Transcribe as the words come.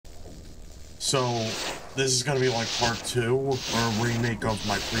So this is gonna be like part 2 or a remake of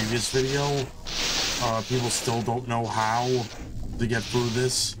my previous video. People still don't know how to get through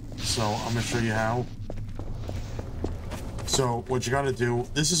this, so I'm gonna show you how. So what you gotta do,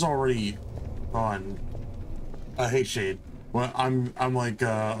 this is already done. Hey Shade. Well, I'm like,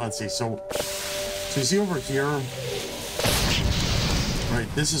 let's see, so you see over here, right,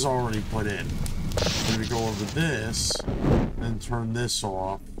 this is already put in. Then we go over this, and turn this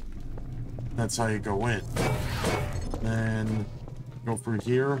off. That's how you go in. Then go through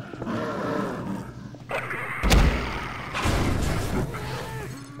here.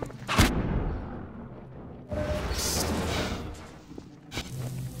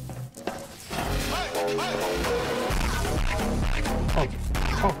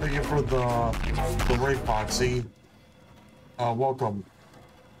 Oh, thank you for the raid, Foxy. Welcome.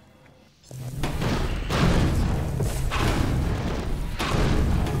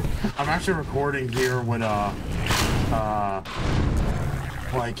 I'm actually recording here with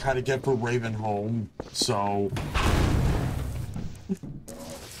like how to get through Ravenholmes, so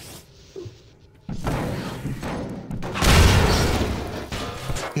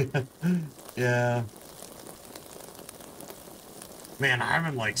yeah. Man, I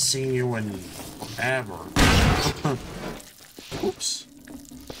haven't like seen you in forever. Oops.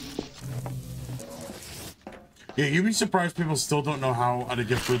 Yeah, you'd be surprised people still don't know how to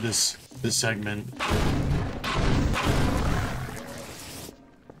get through this segment.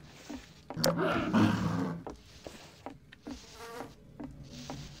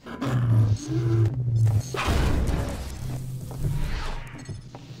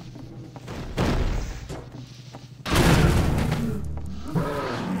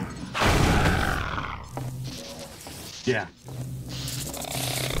 Yeah.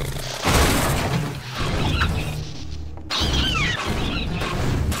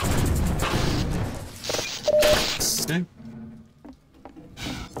 Okay.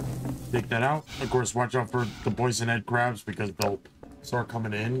 Take that out. Of course, watch out for the poison head crabs because they'll start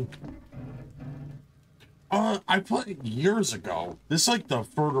coming in. I played years ago. This is like the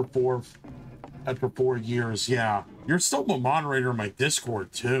third or fourth after 4 years. Yeah. You're still a moderator in my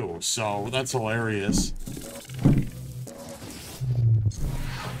Discord too, so that's hilarious.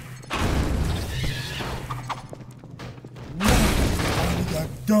 What are you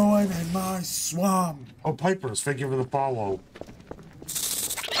doing in my swamp? Oh, Pipers, thank you for the follow.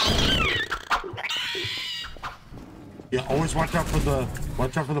 Yeah, always watch out for the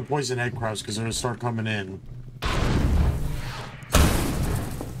poison egg crabs because they're gonna start coming in.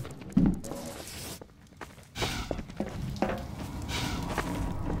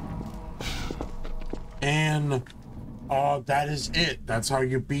 And that is it. That's how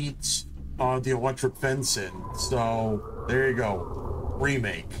you beat the electric fence in. So there you go.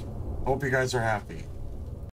 Remake. Hope you guys are happy.